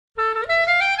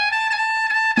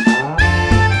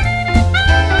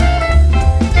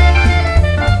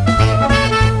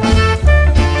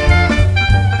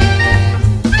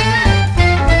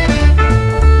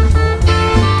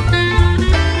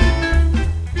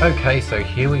Okay, so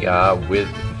here we are with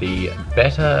the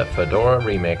better Fedora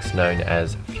remix known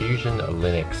as Fusion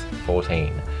Linux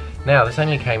 14. Now, this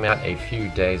only came out a few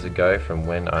days ago from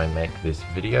when I make this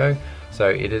video, so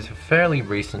it is a fairly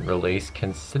recent release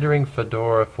considering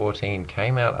Fedora 14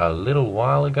 came out a little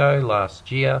while ago,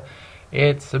 last year.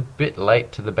 It's a bit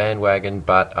late to the bandwagon,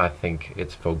 but I think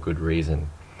it's for good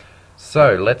reason.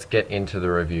 So let's get into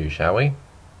the review, shall we?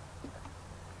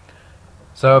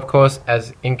 So of course,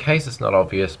 as in case it's not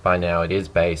obvious by now, it is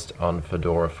based on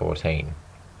Fedora 14.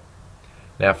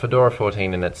 Now, Fedora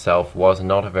 14 in itself was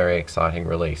not a very exciting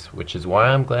release, which is why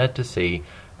I'm glad to see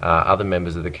other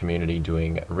members of the community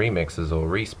doing remixes or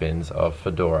respins of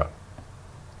Fedora.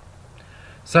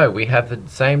 So we have the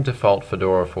same default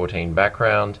Fedora 14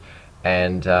 background,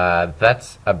 and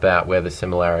that's about where the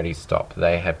similarities stop.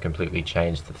 They have completely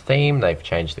changed the theme, they've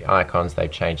changed the icons,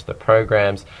 they've changed the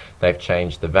programs, they've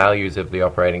changed the values of the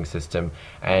operating system,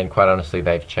 and quite honestly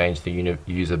they've changed the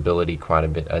usability quite a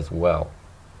bit as well.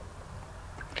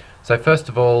 So first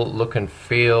of all, look and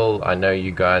feel. I know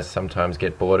you guys sometimes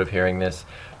get bored of hearing this,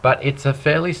 but it's a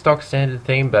fairly stock standard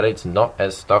theme, but it's not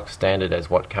as stock standard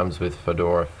as what comes with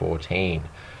Fedora 14.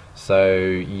 So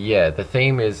yeah, the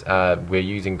theme is we're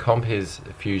using Comp's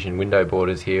Fusion window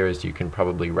borders here, as you can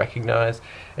probably recognize.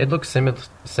 It looks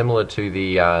similar to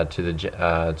the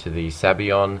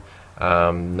Sabian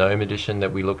GNOME edition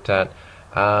that we looked at.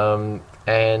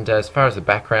 And as far as the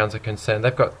backgrounds are concerned,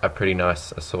 they've got a pretty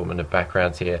nice assortment of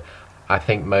backgrounds here. I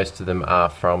think most of them are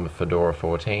from Fedora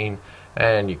 14,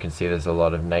 and you can see there's a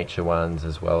lot of nature ones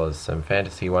as well as some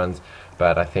fantasy ones,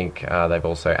 but I think they've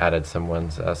also added some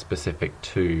ones specific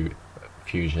to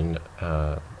Fusion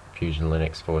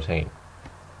Linux 14.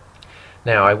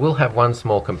 Now, I will have one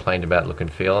small complaint about look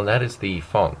and feel, and that is the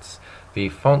fonts. The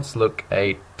fonts look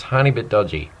a tiny bit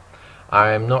dodgy.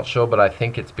 I'm not sure, but I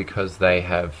think it's because they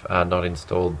have not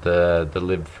installed the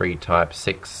libfree type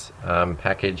 6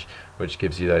 package, which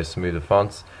gives you those smoother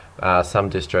fonts. Some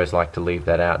distros like to leave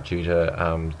that out due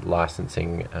to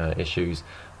licensing issues,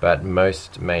 but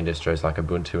most main distros like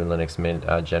Ubuntu and Linux Mint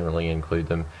generally include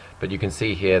them. But you can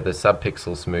see here the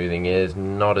subpixel smoothing is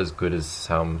not as good as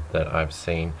some that I've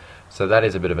seen, so that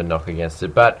is a bit of a knock against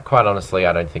it, but quite honestly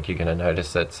I don't think you're going to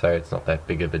notice it, so it's not that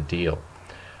big of a deal.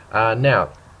 Now,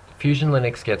 Fusion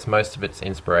Linux gets most of its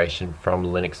inspiration from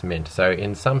Linux Mint, so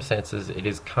in some senses it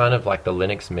is kind of like the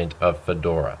Linux Mint of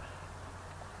Fedora.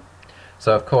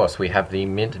 So of course we have the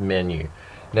Mint menu.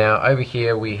 Now over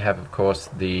here we have of course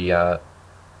the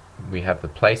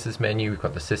Places menu, we've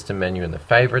got the System menu and the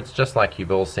Favorites, just like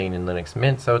you've all seen in Linux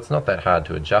Mint, so it's not that hard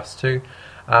to adjust to.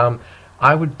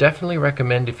 I would definitely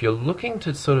recommend, if you're looking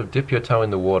to sort of dip your toe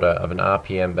in the water of an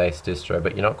RPM based distro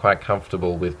but you're not quite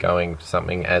comfortable with going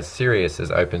something as serious as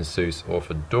OpenSUSE or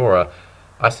Fedora,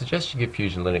 I suggest you give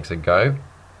Fusion Linux a go,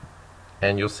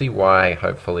 and you'll see why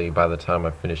hopefully by the time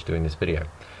I've finished doing this video.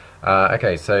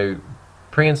 Okay, so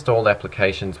pre-installed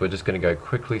applications we're just going to go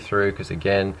quickly through, because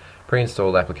again,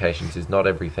 pre-installed applications is not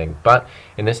everything, but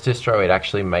in this distro it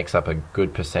actually makes up a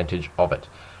good percentage of it.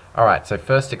 Alright, so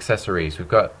first accessories. We've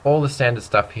got all the standard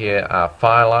stuff here.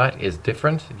 Firelight is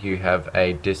different. You have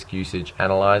a disk usage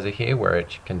analyzer here where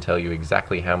it can tell you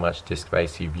exactly how much disk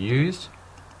space you've used.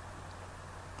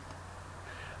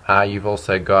 You've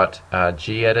also got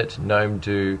gedit,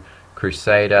 GnomeDo,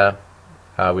 Crusader,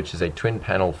 which is a twin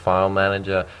panel file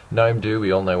manager. GnomeDo,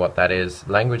 we all know what that is.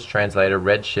 Language translator,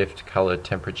 redshift color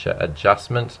temperature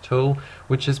adjustment tool,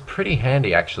 which is pretty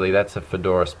handy actually. That's a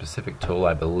Fedora specific tool,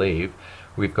 I believe.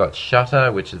 We've got Shutter,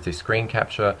 which is the screen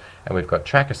capture, and we've got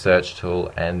Tracker Search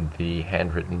tool and the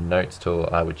handwritten notes tool,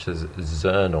 which is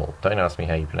Zernal. Don't ask me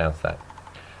how you pronounce that.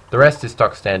 The rest is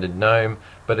stock standard GNOME,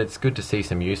 but it's good to see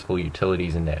some useful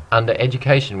utilities in there. Under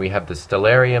Education, we have the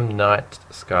Stellarium Night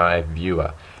Sky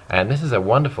Viewer, and this is a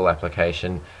wonderful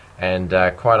application, and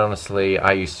quite honestly,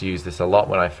 I used to use this a lot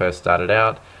when I first started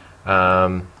out.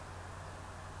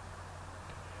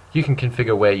 You can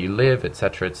configure where you live,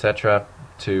 etc., etc.,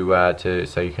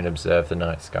 so you can observe the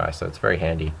night sky, so it's very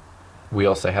handy. We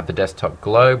also have the desktop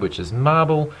globe, which is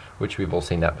marble, which we've all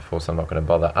seen that before, so I'm not going to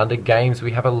bother. Under games,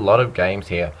 we have a lot of games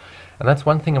here, and that's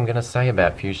one thing I'm going to say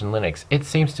about Fusion Linux. It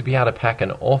seems to be able to pack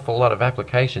an awful lot of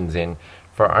applications in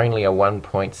for only a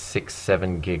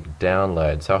 1.67 gig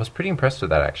download, so I was pretty impressed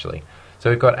with that actually. So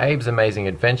we've got Abe's Amazing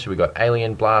Adventure, we've got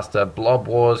Alien Blaster, Blob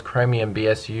Wars, Chromium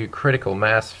BSU, Critical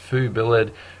Mass, Foo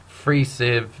Billard,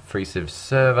 FreeCiv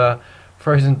Server,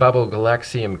 Frozen Bubble,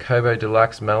 Galaxium, Kobo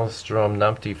Deluxe, Maelstrom,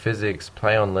 Numpty Physics,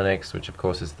 Play on Linux, which of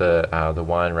course is the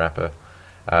wine wrapper,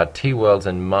 T-Worlds,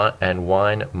 and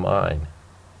Wine Mine.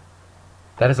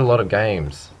 That is a lot of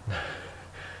games.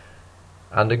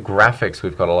 Under graphics,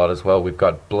 we've got a lot as well. We've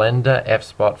got Blender,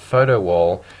 F-Spot, Photo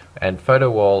Wall, and Photo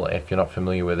Wall, if you're not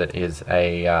familiar with it, is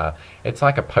it's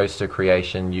like a poster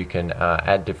creation. You can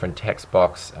add different text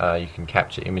box. You can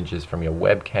capture images from your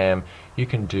webcam. You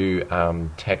can do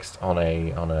text on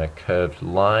a curved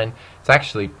line. It's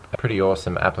actually a pretty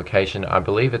awesome application. I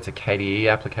believe it's a KDE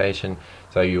application,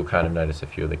 so you'll kind of notice a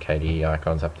few of the KDE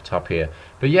icons up the top here.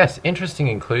 But yes, interesting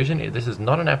inclusion. This is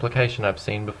not an application I've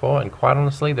seen before, and quite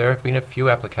honestly, there have been a few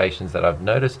applications that I've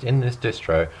noticed in this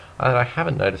distro that I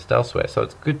haven't noticed elsewhere, so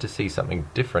it's good to see something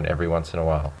different every once in a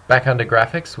while. Back under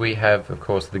graphics, we have, of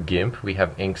course, the GIMP. We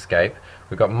have Inkscape.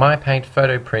 We've got MyPaint,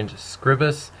 PhotoPrint,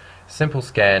 Scribus, Simple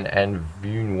Scan, and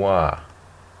Vuenoir.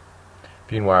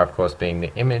 Vuenoir, of course, being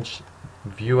the image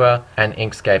viewer, and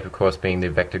Inkscape, of course, being the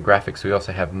vector graphics. We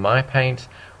also have MyPaint,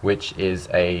 which is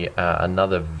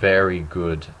another very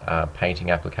good painting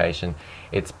application.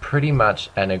 It's pretty much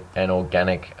an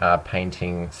organic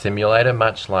painting simulator,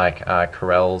 much like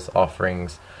Corel's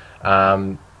offerings.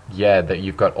 Yeah, that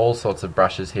you've got all sorts of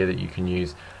brushes here that you can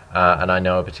use. And I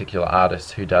know a particular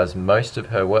artist who does most of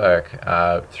her work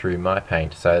through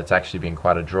MyPaint, so it's actually been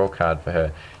quite a draw card for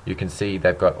her. You can see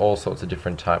they've got all sorts of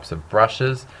different types of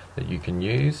brushes that you can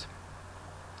use.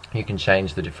 You can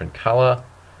change the different color.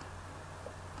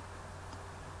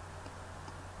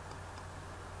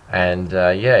 And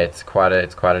yeah, it's quite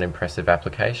an impressive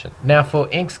application. Now for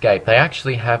Inkscape, they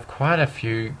actually have quite a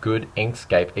few good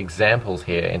Inkscape examples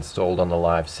here installed on the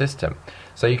live system.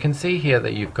 So you can see here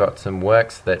that you've got some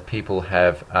works that people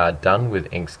have done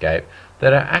with Inkscape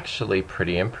that are actually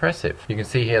pretty impressive. You can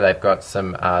see here they've got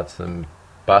some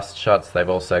bust shots. They've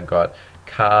also got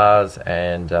cars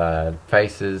and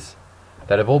faces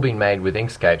that have all been made with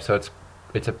Inkscape. So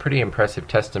it's a pretty impressive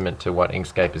testament to what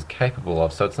Inkscape is capable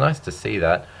of. So it's nice to see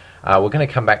that. We're going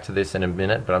to come back to this in a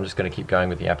minute, but I'm just going to keep going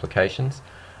with the applications.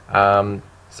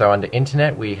 So under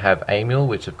Internet, we have Emule,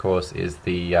 which of course is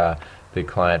the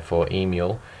client for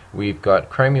Emule. We've got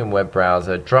Chromium Web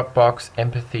Browser, Dropbox,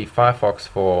 Empathy, Firefox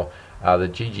 4, the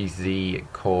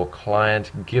GGZ Core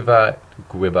Client,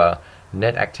 Gwibber,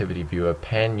 Net Activity Viewer,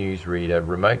 Pan Newsreader,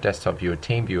 Remote Desktop Viewer,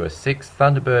 Team Viewer 6,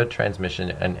 Thunderbird,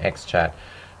 Transmission, and XChat.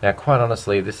 Now, quite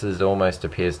honestly, this is almost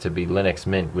appears to be Linux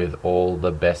Mint with all the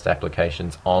best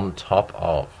applications on top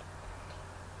of.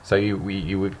 So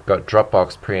we've got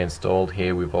Dropbox pre-installed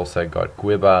here. We've also got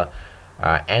Gwibber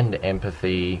and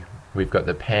Empathy. We've got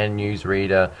the Pan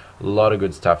Newsreader. A lot of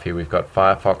good stuff here. We've got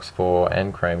Firefox 4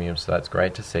 and Chromium, so that's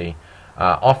great to see.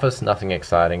 Office, nothing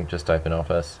exciting, just open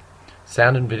Office.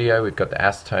 Sound and video, we've got the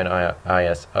Acetone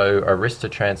ISO, Arista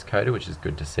Transcoder, which is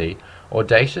good to see.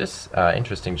 Audacious,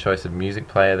 interesting choice of music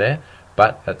player there,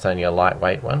 but that's only a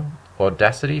lightweight one.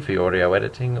 Audacity for your audio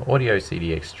editing, Audio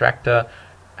CD Extractor,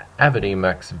 Avid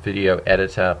Emacs Video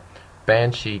Editor,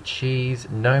 Banshee, Cheese,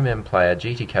 NoMem Player,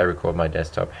 GTK Record My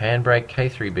Desktop, Handbrake,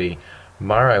 K3B,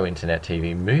 Miro Internet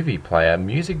TV, Movie Player,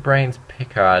 Music Brains,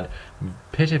 Picard,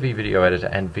 PTV Video Editor,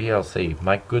 and VLC.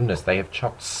 My goodness, they have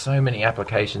chocked so many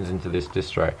applications into this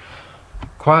distro.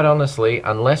 Quite honestly,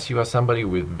 unless you are somebody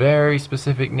with very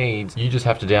specific needs, you just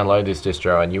have to download this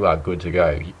distro and you are good to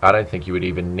go. I don't think you would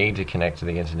even need to connect to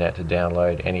the internet to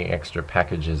download any extra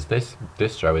packages. This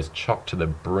distro is chocked to the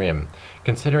brim.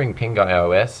 Considering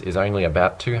PingIOS is only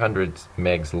about 200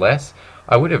 megs less,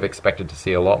 I would have expected to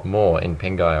see a lot more in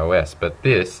PingIOS, but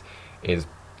this is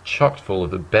chocked full of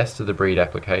the best of the breed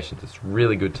applications. It's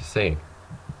really good to see.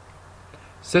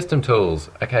 System tools.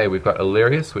 Okay, we've got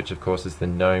Illyrius, which of course is the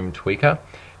GNOME tweaker.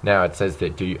 Now it says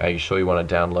that are you sure you want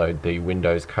to download the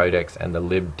Windows codecs and the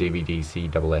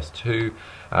libdvdcss2,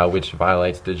 which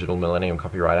violates Digital Millennium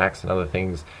Copyright Acts and other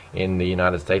things in the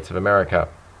United States of America.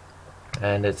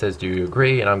 And it says, do you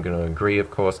agree? And I'm going to agree,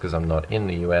 of course, because I'm not in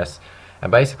the US.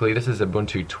 And basically this is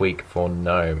Ubuntu tweak for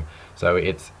GNOME. So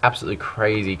it's absolutely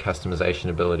crazy customization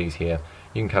abilities here.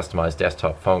 You can customize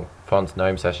desktop fonts,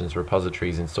 GNOME sessions,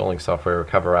 repositories, installing software,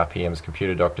 recover RPMs,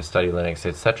 computer doctor, study Linux,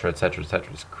 etc., etc.,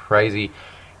 etc. It's crazy.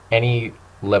 Any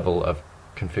level of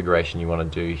configuration you want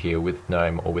to do here with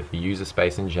GNOME or with the user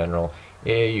space in general,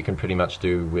 you can pretty much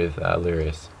do with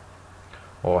Illyrius,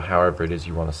 or however it is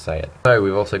you want to say it. So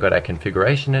we've also got our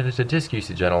configuration editor, disk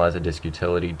usage analyzer, disk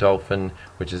utility, Dolphin,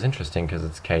 which is interesting because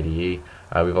it's KDE.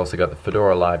 We've also got the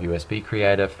Fedora Live USB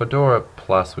creator, Fedora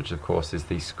Plus, which of course is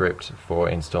the script for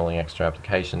installing extra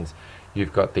applications.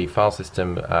 You've got the file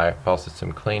system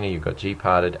cleaner, you've got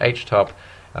gparted, htop,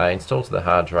 installed to the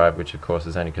hard drive, which of course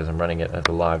is only because I'm running it as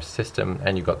a live system,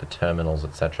 and you've got the terminals,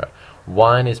 etc.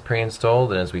 Wine is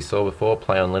pre-installed, and as we saw before,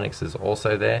 Play on Linux is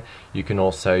also there. You can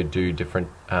also do different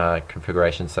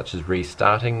configurations such as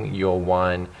restarting your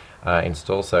Wine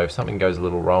install. So if something goes a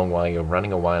little wrong while you're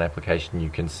running a Wine application, you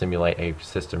can simulate a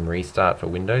system restart for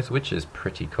Windows, which is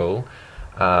pretty cool.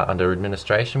 Under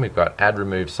administration, we've got add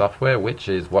remove software, which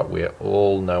is what we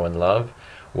all know and love.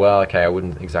 Well, okay, I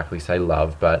wouldn't exactly say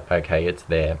love, but okay, it's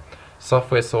there.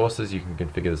 Software sources, you can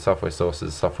configure the software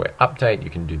sources. Software update, you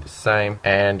can do the same.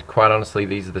 And quite honestly,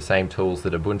 these are the same tools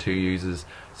that Ubuntu uses,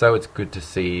 so it's good to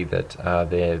see that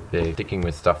they're sticking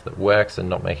with stuff that works and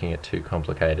not making it too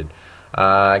complicated.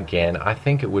 Again, I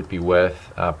think it would be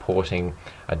worth porting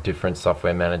a different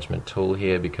software management tool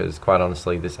here, because quite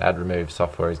honestly, this add remove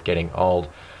software is getting old.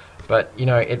 But you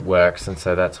know, it works, and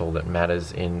so that's all that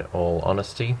matters in all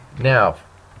honesty. Now,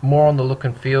 more on the look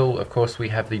and feel, of course, we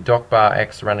have the DocBar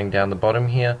X running down the bottom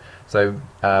here. So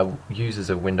users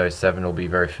of Windows 7 will be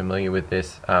very familiar with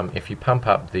this. If you pump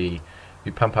up the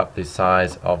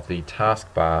size of the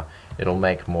taskbar, it'll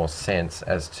make more sense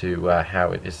as to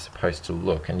how it is supposed to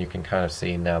look, and you can kind of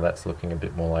see now that's looking a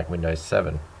bit more like Windows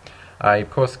 7. You've of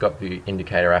course got the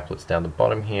indicator applets down the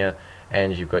bottom here,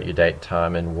 and you've got your date,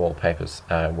 time, and wallpapers,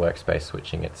 workspace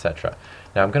switching, etc.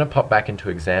 Now I'm going to pop back into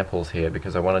examples here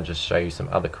because I want to just show you some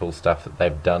other cool stuff that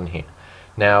they've done here.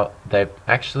 Now they've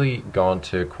actually gone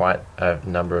to quite a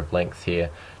number of lengths here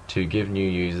to give new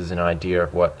users an idea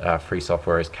of what free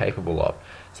software is capable of.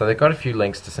 So they've got a few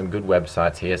links to some good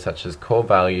websites here, such as Core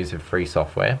Values of Free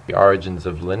Software, The Origins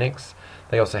of Linux.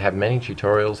 They also have many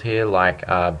tutorials here like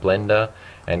Blender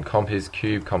and Compiz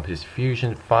Cube, Compiz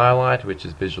Fusion, Firelight, which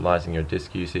is visualizing your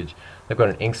disk usage. They've got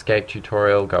an Inkscape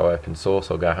tutorial, go open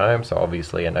source or go home, so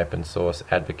obviously an open source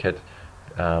advocate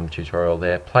tutorial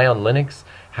there. Play on Linux,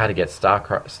 how to get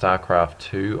StarCraft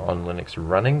 2 on Linux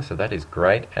running, so that is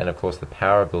great, and of course the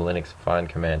power of the Linux find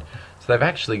command. So they've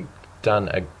actually done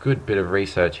a good bit of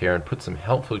research here and put some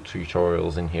helpful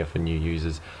tutorials in here for new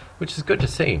users, which is good to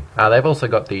see. They've also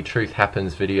got the Truth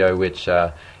Happens video, which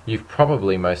you've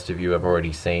probably, most of you have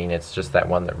already seen. It's just that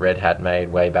one that Red Hat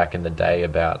made way back in the day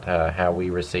about how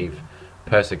we receive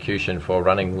persecution for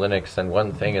running Linux and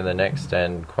one thing and the next,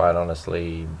 and quite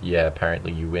honestly, yeah,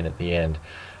 apparently you win at the end.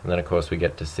 And then of course we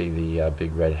get to see the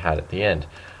big red hat at the end.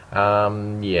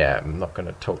 Yeah, I'm not going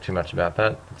to talk too much about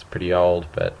that. It's pretty old,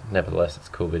 but nevertheless it's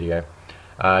a cool video.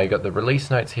 You got the release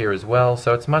notes here as well,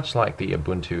 so it's much like the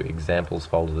Ubuntu examples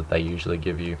folder that they usually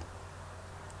give you.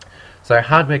 So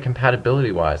hardware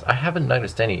compatibility wise, I haven't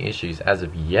noticed any issues as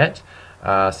of yet.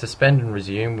 Suspend and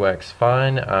resume works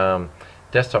fine.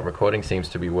 Desktop recording seems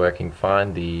to be working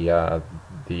fine. The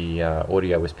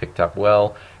audio was picked up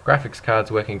well. Graphics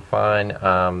card's working fine.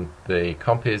 The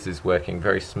Compiz is working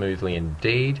very smoothly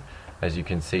indeed. As you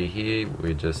can see here,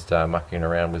 we're just mucking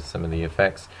around with some of the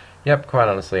effects. Yep, quite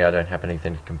honestly, I don't have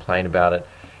anything to complain about it.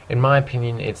 In my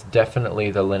opinion, it's definitely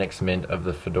the Linux Mint of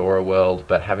the Fedora world,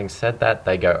 but having said that,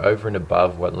 they go over and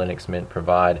above what Linux Mint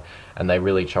provide, and they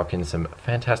really chock in some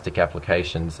fantastic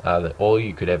applications that all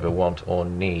you could ever want or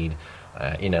need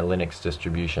in a Linux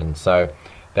distribution. So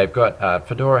they've got,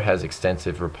 Fedora has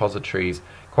extensive repositories.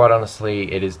 Quite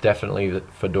honestly, it is definitely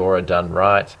Fedora done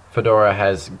right. Fedora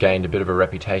has gained a bit of a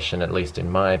reputation, at least in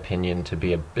my opinion, to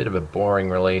be a bit of a boring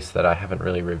release that I haven't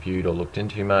really reviewed or looked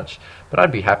into much. But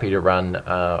I'd be happy to run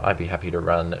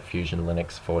Fusion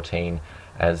Linux 14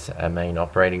 as a main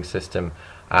operating system.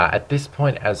 At this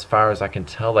point, as far as I can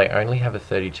tell, they only have a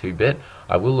 32-bit.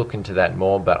 I will look into that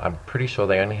more, but I'm pretty sure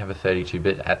they only have a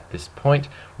 32-bit at this point.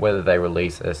 Whether they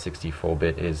release a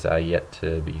 64-bit is yet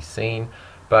to be seen.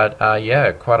 But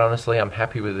yeah, quite honestly, I'm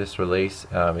happy with this release.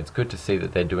 It's good to see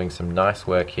that they're doing some nice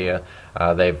work here.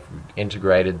 They've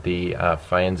integrated the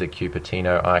Faenza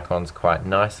Cupertino icons quite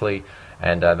nicely,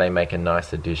 and they make a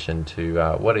nice addition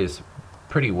to what is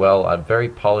pretty well a very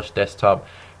polished desktop.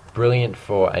 Brilliant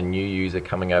for a new user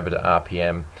coming over to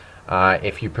RPM.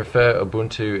 If you prefer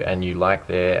Ubuntu and you like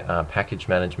their package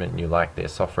management and you like their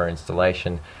software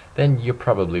installation, then you're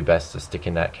probably best to stick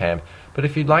in that camp. But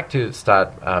if you'd like to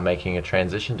start making a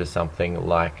transition to something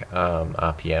like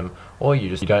RPM, or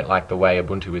you don't like the way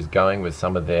Ubuntu is going with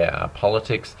some of their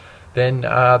politics, then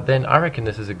I reckon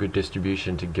this is a good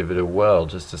distribution to give it a whirl,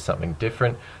 just as something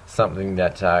different, something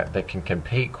that that can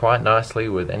compete quite nicely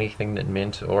with anything that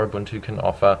Mint or Ubuntu can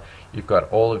offer. You've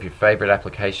got all of your favorite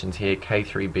applications here,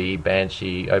 K3B,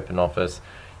 Banshee, OpenOffice.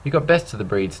 You've got best of the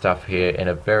breed stuff here in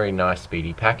a very nice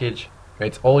speedy package.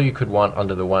 It's all you could want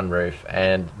under the one roof,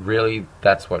 and really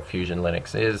that's what Fusion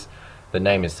Linux is. The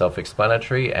name is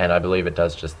self-explanatory, and I believe it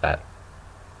does just that.